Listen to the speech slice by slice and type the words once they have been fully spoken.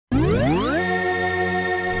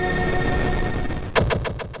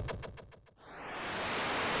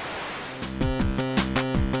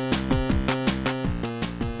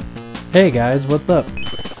Hey guys, what's up?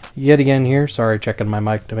 Yet again here, sorry, checking my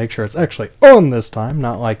mic to make sure it's actually on this time,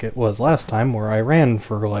 not like it was last time where I ran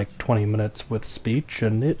for like 20 minutes with speech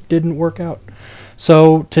and it didn't work out.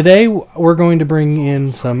 So today we're going to bring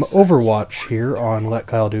in some Overwatch here on Let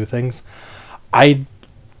Kyle Do Things. I'm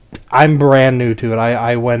brand new to it.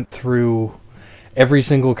 I went through every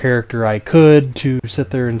single character I could to sit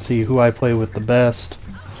there and see who I play with the best.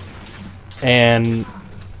 And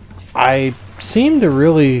I seem to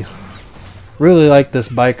really like this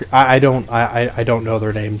biker. I don't know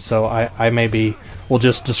their names, so I maybe will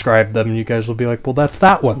just describe them and you guys will be like, well, that's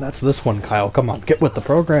that one, that's this one, Kyle, come on, get with the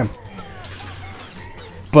program.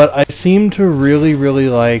 But I seem to really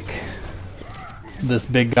like this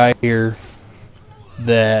big guy here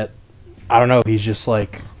that, I don't know, he's just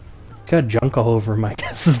like got junk all over him, I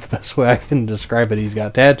guess is the best way I can describe it. He's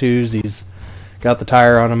got tattoos, he's got the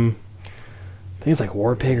tire on him, I think it's like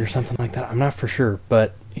War Pig or something like that, I'm not for sure,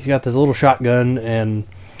 but he's got this little shotgun. And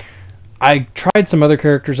I tried some other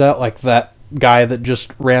characters out, like that guy that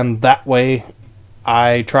just ran that way.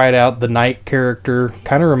 I tried out the Knight character,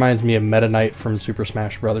 kind of reminds me of Meta Knight from Super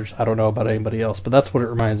Smash Brothers. I don't know about anybody else, but that's what it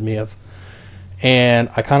reminds me of. And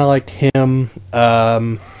I kind of liked him.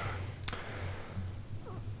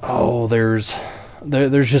 There's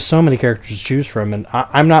just so many characters to choose from, and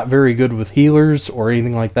I'm not very good with healers or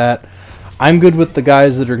anything like that. I'm good with the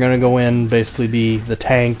guys that are going to go in, basically be the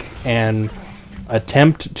tank and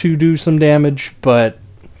attempt to do some damage, but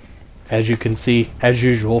as you can see, as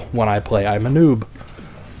usual, when I play, I'm a noob.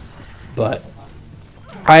 But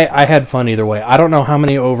I had fun either way. I don't know how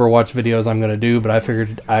many Overwatch videos I'm going to do, but I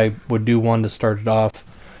figured I would do one to start it off.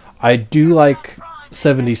 I do like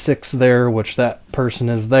 76 there, which that person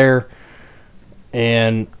is there.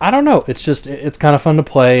 And I don't know, it's kind of fun to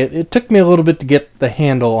play. It took me a little bit to get the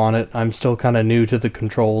handle on it. I'm still kind of new to the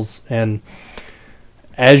controls, and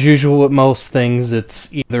as usual with most things,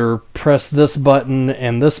 it's either press this button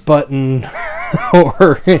and this button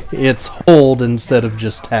or it's hold instead of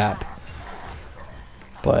just tap.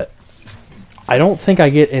 But I don't think I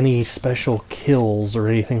get any special kills or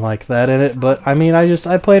anything like that in it, but I mean,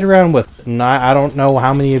 I played around with it, and I don't know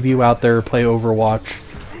how many of you out there play Overwatch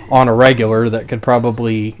on a regular that could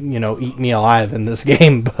probably, you know, eat me alive in this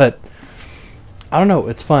game, but I don't know,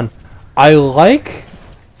 it's fun. I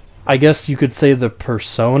guess you could say, the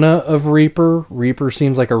persona of Reaper. Reaper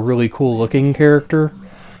seems like a really cool looking character,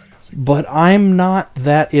 but I'm not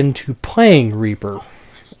that into playing Reaper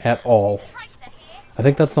at all. I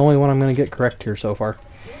think that's the only one I'm going to get correct here so far.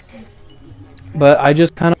 But I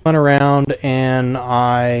just kind of went around and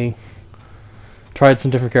I tried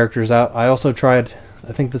some different characters out. I also tried,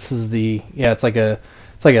 I think this is the, yeah, it's like a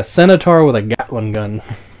Centaur with a Gatling gun,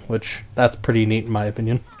 which that's pretty neat in my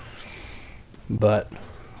opinion. But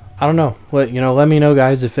I don't know. Let me know,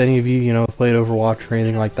 guys, if any of you, have played Overwatch or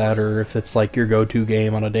anything like that, or if it's like your go-to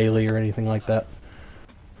game on a daily or anything like that.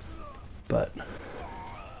 But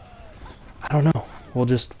I don't know.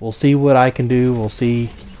 We'll see what I can do. We'll see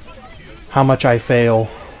how much I fail.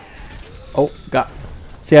 Oh,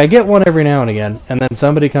 see, I get one every now and again, and then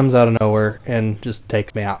somebody comes out of nowhere and just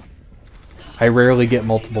takes me out. I rarely get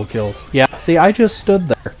multiple kills. Yeah, see, I just stood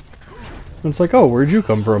there. It's like, oh, where'd you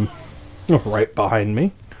come from? Right behind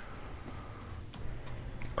me.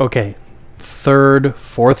 Okay, third,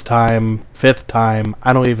 fourth time, fifth time,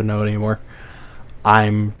 I don't even know anymore.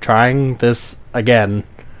 I'm trying this again.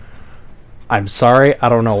 I'm sorry, I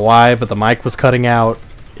don't know why, but the mic was cutting out.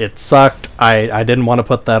 It sucked. I didn't want to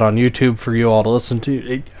put that on YouTube for you all to listen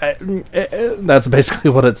to. That's basically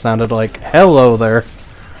what it sounded like. Hello there.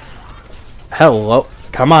 Hello.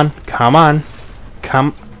 Come on. Come on.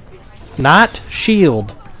 Come. Not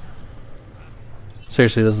shield.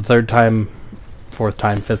 Seriously, this is the third time, fourth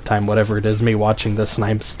time, fifth time, whatever it is, me watching this, and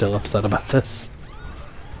I'm still upset about this.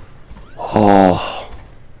 Oh.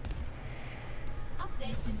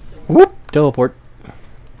 Whoop. Teleport.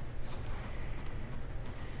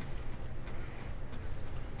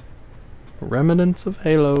 Remnants of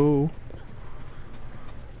Halo.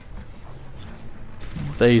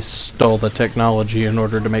 They stole the technology in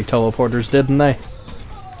order to make teleporters, didn't they?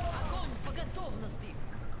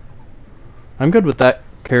 I'm good with that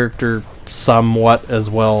character somewhat as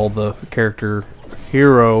well, the character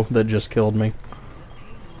hero that just killed me.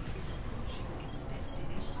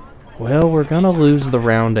 Well, we're gonna lose the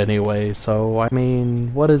round anyway, so I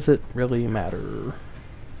mean, what does it really matter?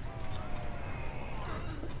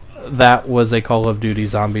 That was a Call of Duty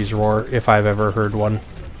Zombies roar, if I've ever heard one.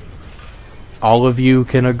 All of you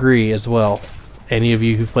can agree as well. Any of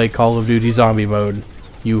you who play Call of Duty Zombie mode,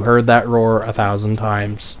 you heard that roar 1,000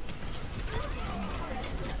 times.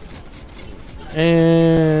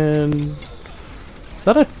 And is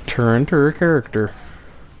that a turret or a character?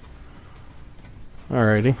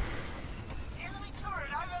 Alrighty.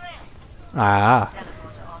 Ah.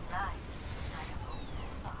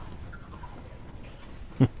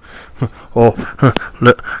 Oh,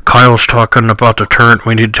 look, Kyle's talking about the turret.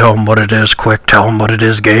 We need to tell him what it is. Quick, tell him what it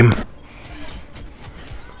is, game.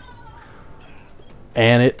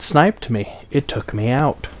 And it sniped me. It took me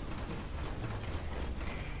out.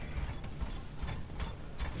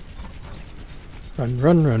 Run,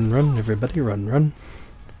 run, run, run, everybody run, run.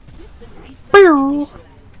 I'm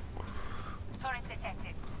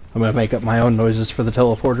gonna make up my own noises for the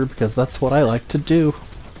teleporter because that's what I like to do.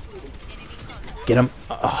 Get him.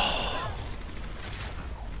 Oh.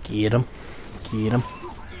 Get him. Get him.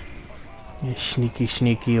 Yeah, sneaky,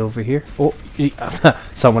 sneaky over here. Oh,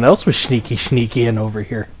 someone else was sneaky, sneaky in over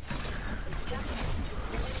here.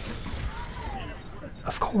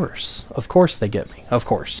 Of course they get me. Of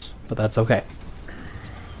course, but that's okay.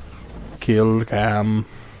 Kill cam.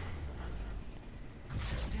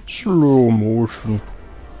 Slow motion.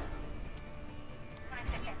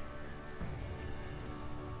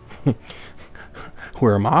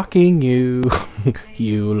 We're mocking you.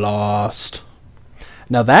 You lost.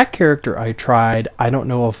 Now that character I tried, I don't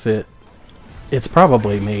know if it's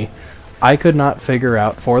probably me. I could not figure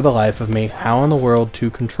out for the life of me how in the world to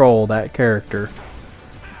control that character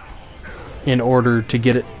in order to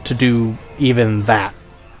get it to do even that.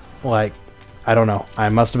 Like, I don't know. I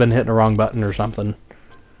must have been hitting the wrong button or something.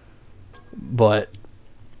 But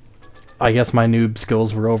I guess my noob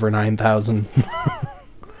skills were over 9,000.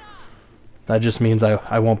 That just means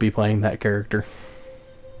I won't be playing that character.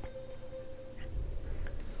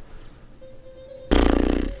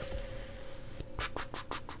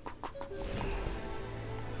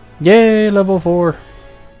 Yay, level 4.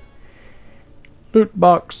 Loot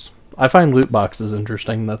box. I find loot boxes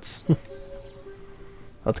interesting. That's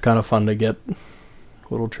that's kind of fun to get.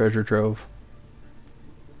 Little treasure trove.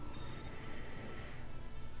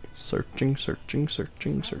 Searching, searching,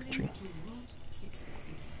 searching, searching.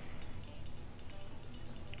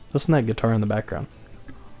 Listen to that guitar in the background.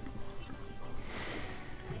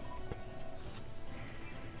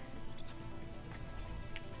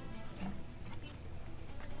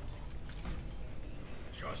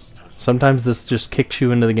 Sometimes this just kicks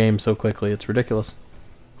you into the game so quickly, it's ridiculous.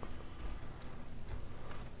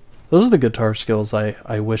 Those are the guitar skills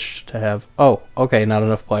I wish to have. Oh, okay, not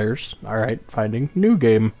enough players. Alright, finding new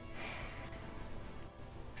game.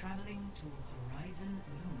 Traveling to Horizon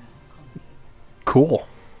Lunar Colony. Cool.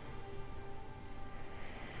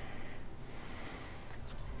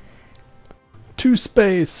 To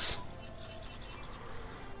space.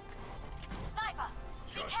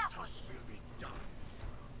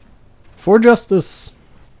 For justice.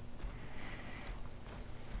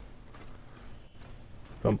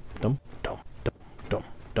 Dum dum dum dum dum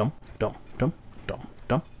dum dum dum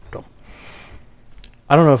dum dum.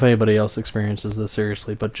 I don't know if anybody else experiences this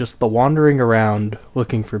seriously, but just the wandering around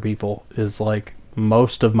looking for people is like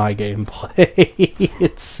most of my gameplay.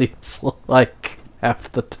 It seems like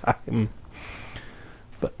half the time.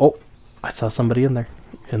 But oh, I saw somebody in there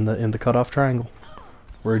in the cutoff triangle.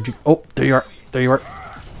 Where'd you? Oh, there you are. There you are.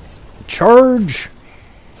 Charge!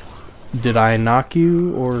 Did I knock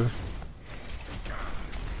you, or...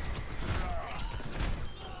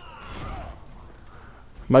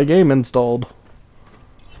 My game installed.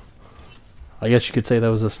 I guess you could say that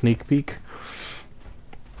was a sneak peek.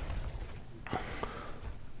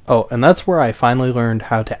 Oh, and that's where I finally learned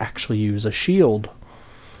how to actually use a shield.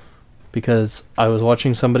 Because I was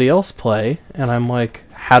watching somebody else play, and I'm like,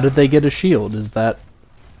 how did they get a shield? Is that...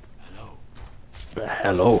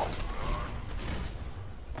 Hello.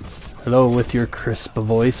 Hello with your crisp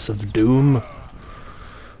voice of doom.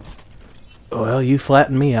 Well, you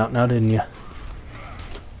flattened me out now, didn't you?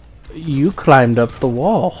 You climbed up the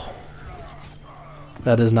wall.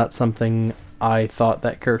 That is not something I thought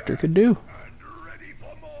that character could do.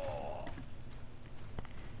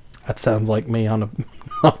 That sounds like me on a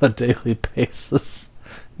on a daily basis.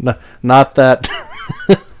 Not that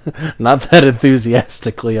not that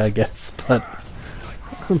enthusiastically, I guess, but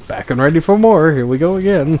I'm back and ready for more. Here we go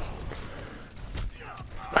again.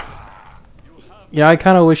 Yeah, I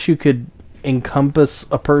kind of wish you could encompass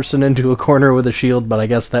a person into a corner with a shield, but I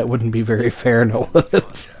guess that wouldn't be very fair, no would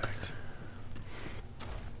it?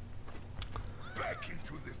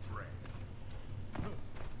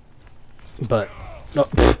 But no,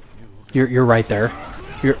 you're right there.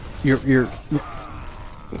 You're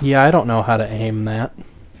yeah, I don't know how to aim that.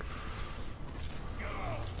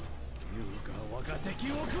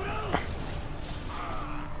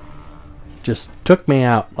 just took me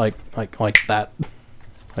out like that.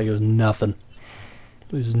 Like it was nothing.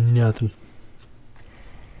 It was nothing.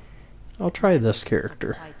 I'll try this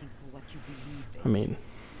character. I mean,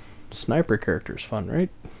 sniper character's fun, right?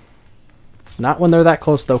 Not when they're that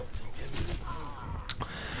close, though.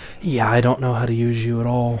 Yeah, I don't know how to use you at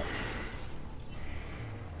all.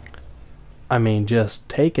 I mean, just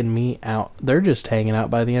taking me out. They're just hanging out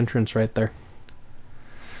by the entrance right there.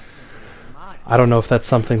 I don't know if that's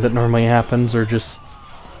something that normally happens or just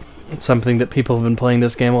something that people have been playing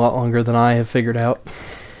this game a lot longer than I have figured out.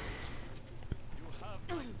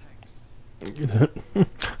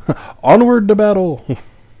 Onward to battle!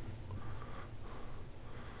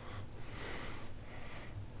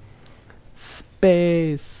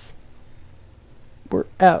 Space! We're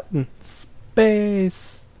out in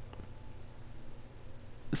space!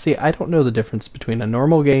 See, I don't know the difference between a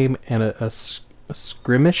normal game and a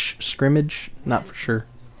scrimmage? Not for sure.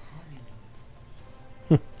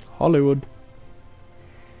 Hollywood.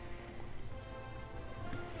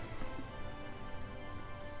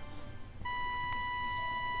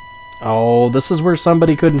 Oh, this is where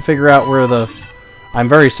somebody couldn't figure out where the... I'm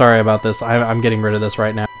very sorry about this. I'm getting rid of this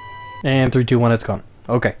right now. And 3, 2, 1, it's gone.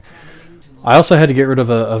 Okay. I also had to get rid of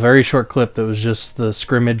a very short clip that was just the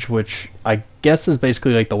scrimmage, which I guess is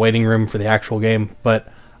basically like the waiting room for the actual game.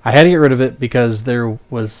 But I had to get rid of it because there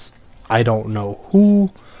was... I don't know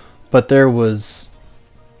who, but there was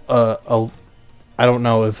I don't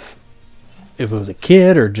know if it was a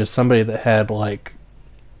kid or just somebody that had like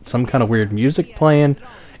some kind of weird music playing.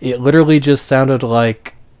 It literally just sounded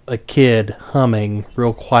like a kid humming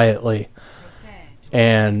real quietly.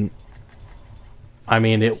 And I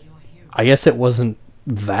mean, I guess it wasn't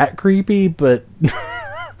that creepy, but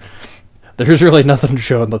there's really nothing to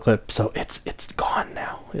show in the clip, so it's gone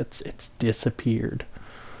now. It's disappeared.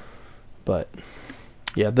 But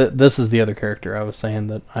yeah, this is the other character I was saying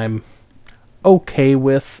that I'm okay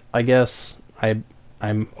with. I guess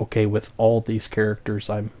I'm okay with all these characters.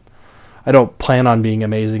 I don't plan on being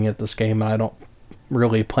amazing at this game, and I don't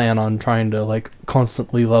really plan on trying to like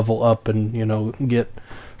constantly level up and, you know, get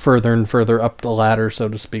further and further up the ladder, so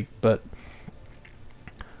to speak. But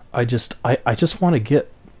I just want to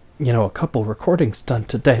get, you know, a couple recordings done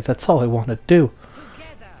today. That's all I want to do.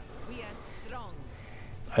 Together we are strong.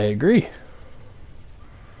 I agree.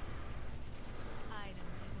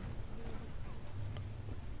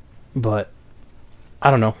 But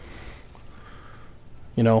I don't know.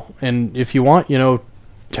 You know, and if you want, you know,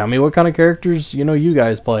 tell me what kind of characters, you know, you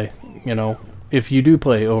guys play. You know, if you do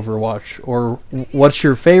play Overwatch, or what's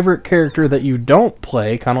your favorite character that you don't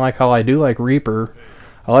play, kind of like how I do like Reaper.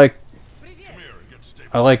 I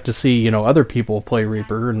like to see, you know, other people play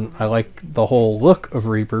Reaper, and I like the whole look of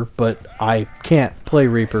Reaper, but I can't play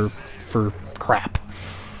Reaper for crap.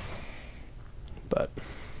 But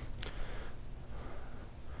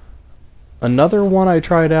another one I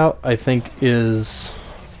tried out, I think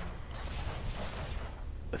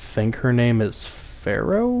her name is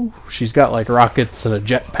Pharaoh. She's got like rockets and a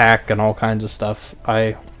jetpack and all kinds of stuff.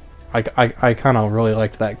 I kind of really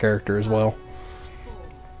liked that character as well.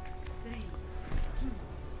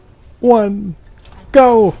 1,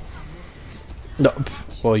 go! No,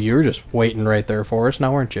 well, you were just waiting right there for us,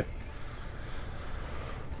 now weren't you?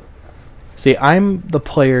 See, I'm the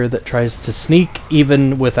player that tries to sneak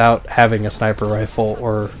even without having a sniper rifle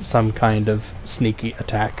or some kind of sneaky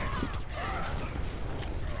attack.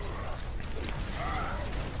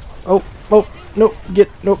 Oh, no,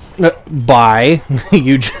 no, bye.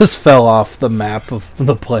 You just fell off the map of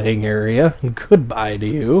the playing area. Goodbye to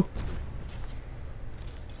you.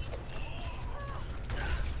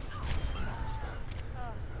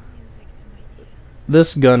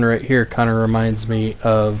 This gun right here kind of reminds me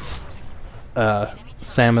of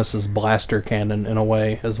Samus's blaster cannon in a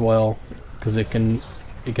way as well, because it can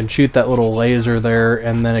shoot that little laser there,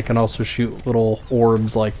 and then it can also shoot little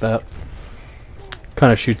orbs like that.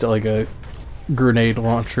 Kind of shoots it like a grenade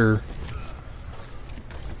launcher,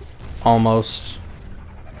 almost.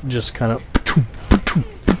 Just kind of.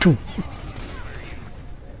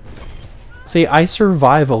 See, I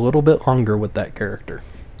survive a little bit longer with that character.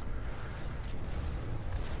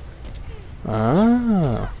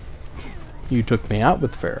 Ah, you took me out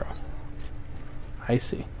with Pharaoh. I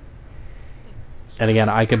see. And again,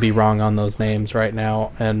 I could be wrong on those names right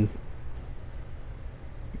now, and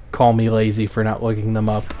call me lazy for not looking them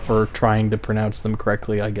up or trying to pronounce them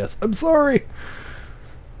correctly, I guess. I'm sorry!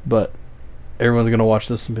 But everyone's gonna watch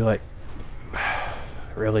this and be like,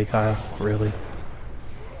 really, Kyle? Really?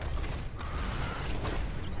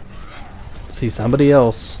 See somebody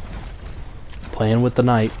else playing with the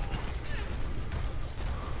knight.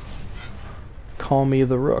 call me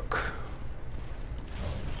the Rook.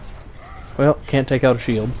 Well, can't take out a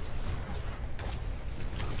shield.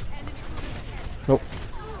 Nope.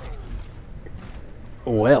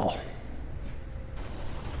 Well.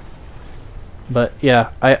 But yeah,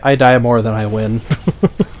 I die more than I win. This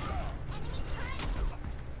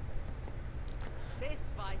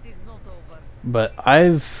fight is not over. But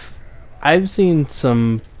I've seen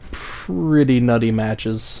some pretty nutty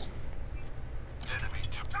matches.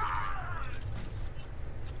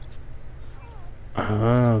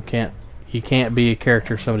 Oh, you can't be a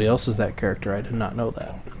character somebody else is that character. I did not know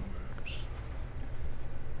that.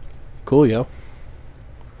 Cool, yo.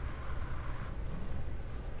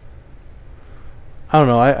 I don't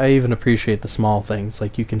know, I even appreciate the small things.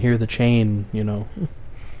 Like, you can hear the chain, you know,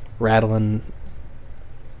 rattling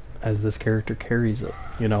as this character carries it.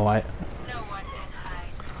 You know,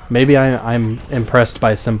 maybe I'm impressed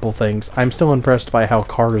by simple things. I'm still impressed by how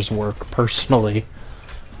cars work, personally.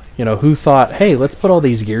 You know, who thought, hey, let's put all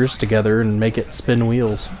these gears together and make it spin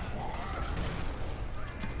wheels?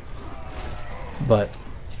 But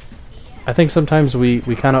I think sometimes we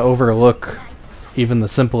kind of overlook even the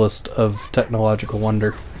simplest of technological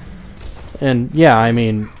wonder. And yeah, I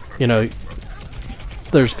mean, you know,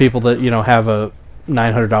 there's people that, you know, have a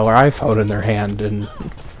 $900 iPhone in their hand, and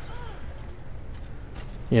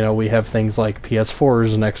you know, we have things like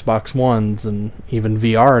PS4s and Xbox Ones and even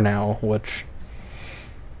VR now, which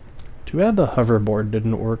too bad the hoverboard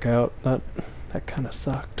didn't work out. That kind of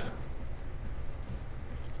sucked.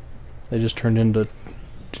 They just turned into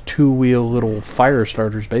two-wheel little fire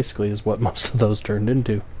starters, basically, is what most of those turned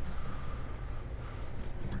into.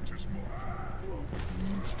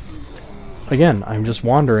 Again, I'm just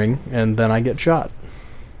wandering, and then I get shot.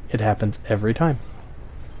 It happens every time.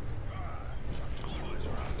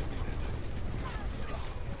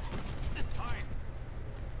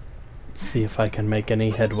 Let's see if I can make any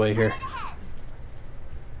headway here.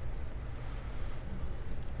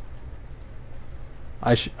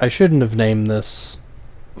 I shouldn't have named this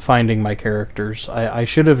Finding My Characters. I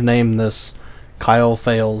should have named this Kyle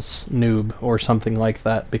Fails Noob or something like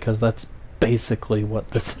that, because that's basically what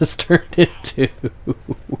this has turned into.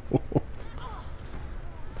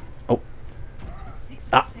 Oh.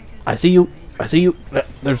 Ah, I see you. I see you.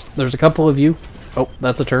 There's a couple of you. Oh,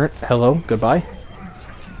 that's a turret. Hello. Goodbye.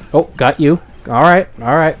 Oh, got you. Alright,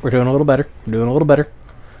 alright. We're doing a little better. We're doing a little better.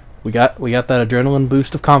 We got that adrenaline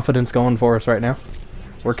boost of confidence going for us right now.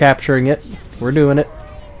 We're capturing it. We're doing it.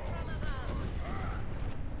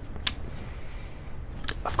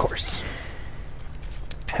 Of course.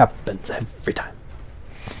 Happens every time.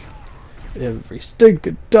 Every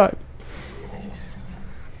stinking time.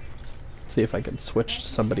 See if I can switch to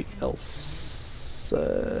somebody else.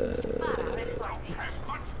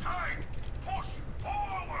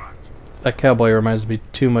 That cowboy reminds me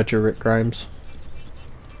too much of Rick Grimes.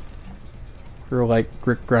 Or like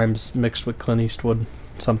Rick Grimes mixed with Clint Eastwood.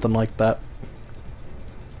 Something like that.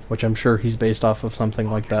 Which I'm sure he's based off of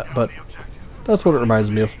something like that, but that's what it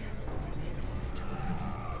reminds me of.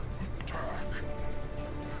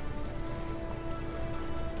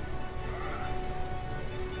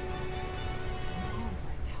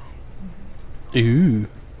 Ooh.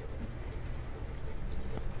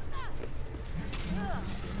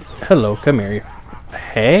 Hello, come here.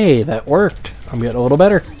 Hey, that worked. I'm getting a little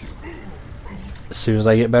better. As soon as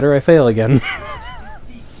I get better, I fail again.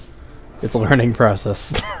 It's a learning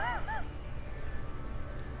process.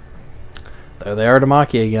 There they are to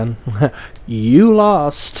mock you again. You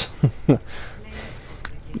lost.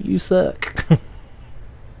 You suck.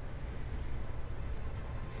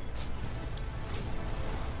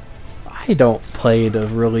 I don't play to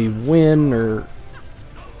really win, or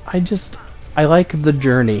I like the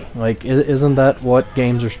journey. Like, isn't that what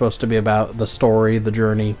games are supposed to be about? The story, the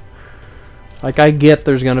journey. Like, I get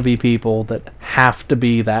there's gonna be people that have to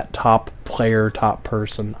be that top player, top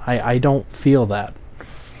person. I don't feel that.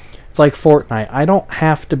 It's like Fortnite. I don't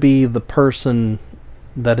have to be the person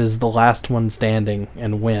that is the last one standing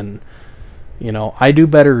and win. You know, I do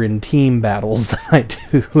better in team battles than I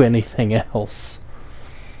do anything else.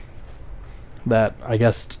 That, I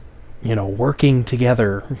guess, you know, working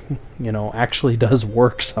together, you know, actually does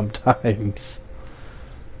work sometimes.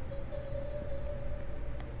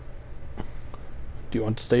 Do you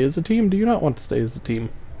want to stay as a team? Do you not want to stay as a team?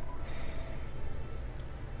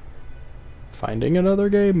 Finding another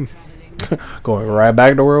game. Going right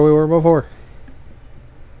back to where we were before.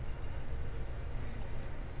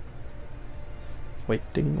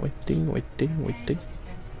 Waiting, waiting, waiting, waiting.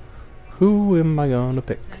 Who am I gonna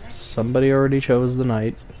pick? Somebody already chose the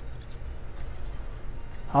knight.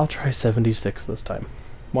 I'll try 76 this time.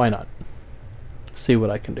 Why not? See what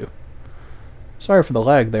I can do. Sorry for the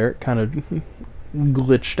lag there. It kind of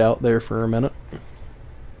glitched out there for a minute.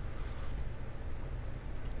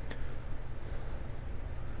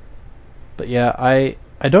 But yeah, I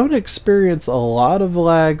don't experience a lot of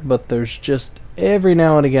lag, but there's just every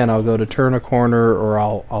now and again I'll go to turn a corner or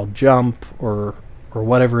I'll jump or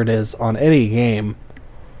whatever it is on any game,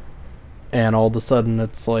 and all of a sudden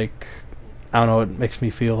it's like, I don't know, it makes me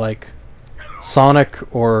feel like Sonic,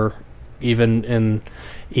 or even in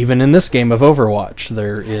this game of Overwatch,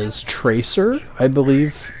 there is Tracer, I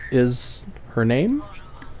believe is her name,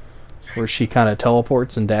 where she kind of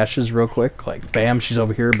teleports and dashes real quick, like bam, she's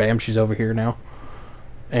over here, bam, she's over here now.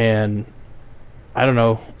 And I don't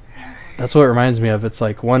know, that's what it reminds me of. It's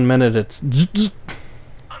like 1 minute it's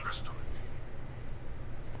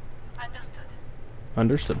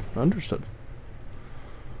Understood.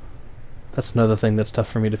 That's another thing that's tough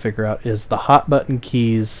for me to figure out, is the hot button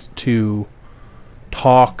keys to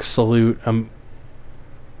talk, salute,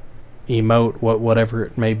 emote, whatever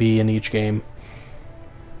it may be in each game.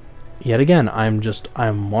 Yet again,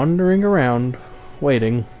 I'm wandering around,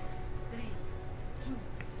 waiting.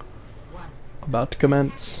 About to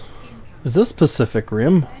commence. Is this Pacific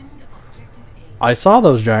Rim? I saw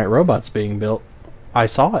those giant robots being built. I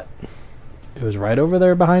saw it. It was right over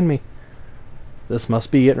there behind me. This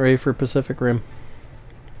must be getting ready for Pacific Rim.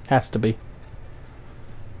 Has to be.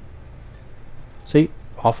 See?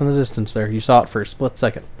 Off in the distance there. You saw it for a split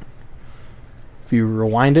second. If you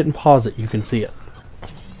rewind it and pause it, you can see it.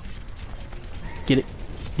 Get it.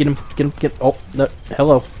 Get him. Get him. Get. Oh, no.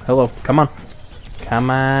 Hello. Hello. Come on. Come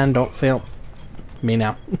on. Don't fail me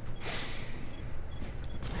now.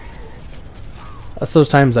 That's those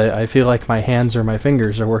times I feel like my hands or my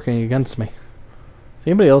fingers are working against me. Does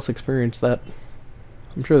anybody else experience that?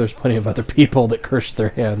 I'm sure there's plenty of other people that curse their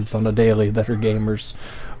hands on a daily that are gamers,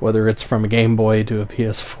 whether it's from a Game Boy to a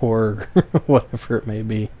PS4 or whatever it may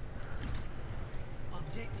be.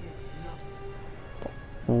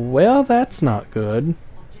 Well, that's not good.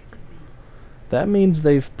 That means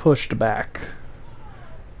they've pushed back.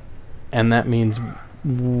 And that means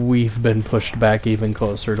we've been pushed back even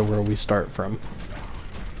closer to where we start from.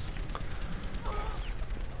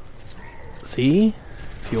 See?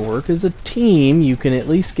 If you work as a team, you can at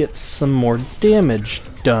least get some more damage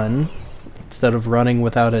done instead of running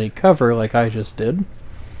without any cover like I just did.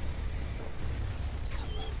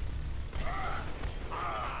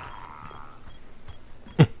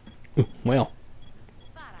 Well.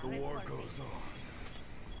 The war goes on.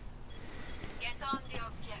 Get on the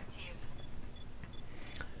objective.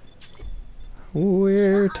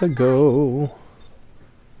 Where to go?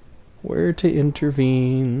 Where to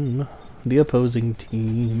intervene? The opposing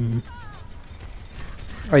team.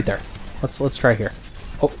 Right there. Let's try here.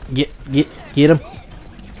 Oh, get him.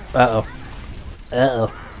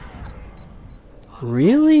 Uh-oh.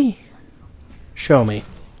 Really? Show me.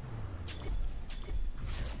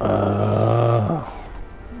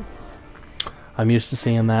 I'm used to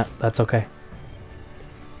seeing that. That's okay.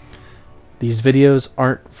 These videos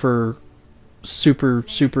aren't for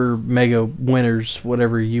super mega winners,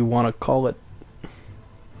 whatever you want to call it.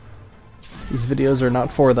 These videos are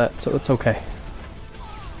not for that, so it's okay.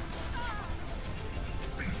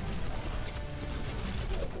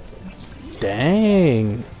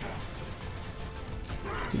 Dang.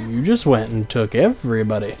 You just went and took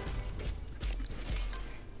everybody.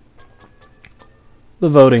 The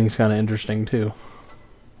voting's kind of interesting too.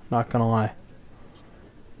 Not gonna lie.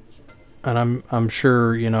 And I'm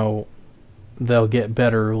sure, you know, they'll get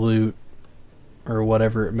better loot or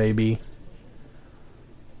whatever it may be.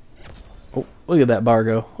 Oh, look at that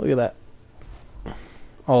Bargo. Look at that.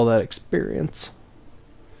 All that experience.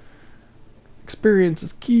 Experience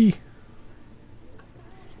is key.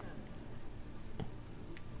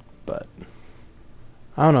 But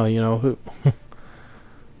I don't know, you know, who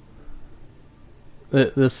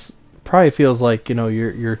this probably feels like, you know,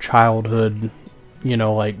 your childhood, you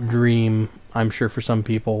know, like dream, I'm sure, for some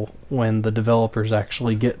people, when the developers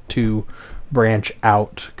actually get to branch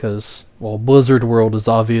out, because, well, Blizzard World is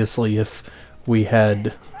obviously, if we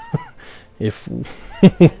had if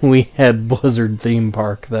we had Blizzard theme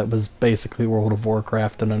park, that was basically World of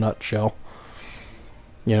Warcraft in a nutshell.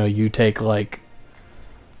 You know, you take like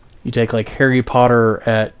Harry Potter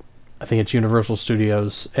at, I think it's Universal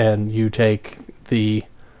Studios, and you take the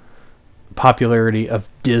popularity of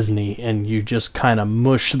Disney and you just kind of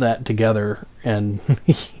mush that together, and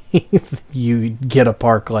you get a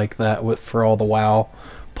park like that with, for all the WoW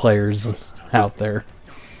players out there.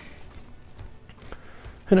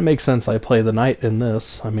 And it makes sense I play the knight in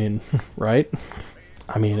this. I mean, right?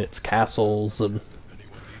 I mean, it's castles and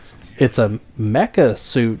it's a mecha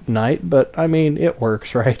suit knight, but I mean, it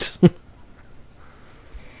works, right?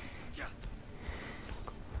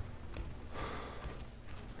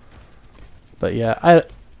 But yeah,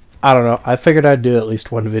 I don't know. I figured I'd do at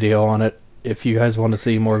least one video on it. If you guys want to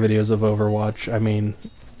see more videos of Overwatch, I mean,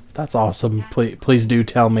 that's awesome. Please do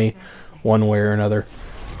tell me one way or another.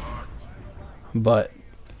 But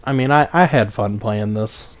I mean, I had fun playing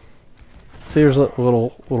this. So here's a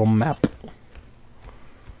little map.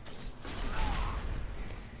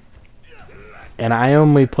 And I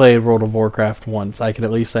only played World of Warcraft once. I can at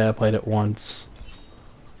least say I played it once.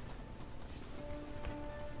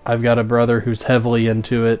 I've got a brother who's heavily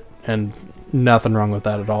into it, and nothing wrong with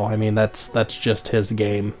that at all. I mean, that's just his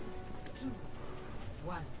game.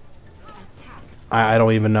 I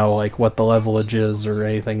don't even know like what the levelage is or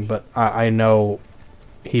anything, but I know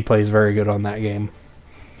he plays very good on that game.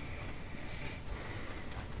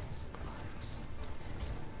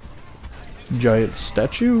 Giant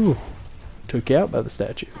statue. Took you out by the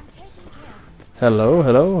statue. Hello,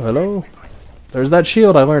 hello, hello. There's that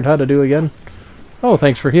shield I learned how to do again. Oh,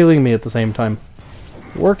 thanks for healing me at the same time.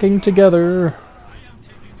 Working together.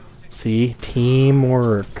 See,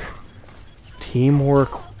 teamwork.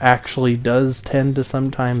 Teamwork actually does tend to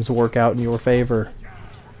sometimes work out in your favor.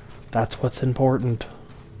 That's what's important.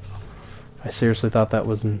 I seriously thought that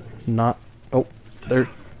was not... Oh,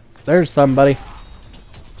 there's somebody.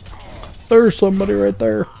 There's somebody right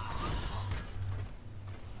there.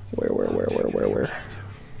 Where?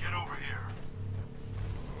 Get over here.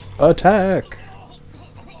 Attack!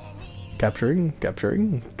 Capture.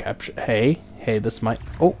 Hey, this might...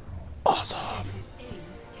 Oh, awesome.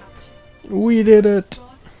 We did it.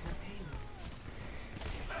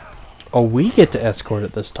 Oh, we get to escort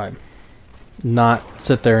it this time. Not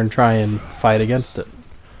sit there and try and fight against it.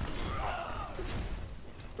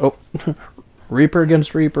 Oh, Reaper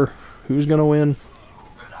against Reaper. Who's gonna win?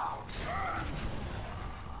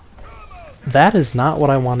 That is not what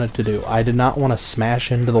I wanted to do. I did not want to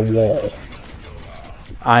smash into the wall.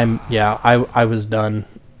 I was done.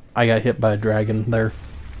 I got hit by a dragon there.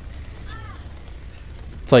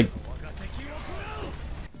 It's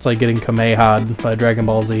like getting Kameha'd by Dragon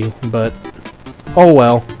Ball Z, but oh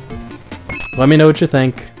well. Let me know what you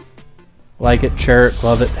think. Like it, share it,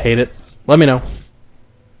 love it, hate it. Let me know.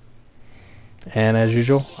 And as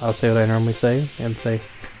usual, I'll say what I normally say and say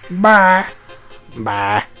bye.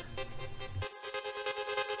 Bye.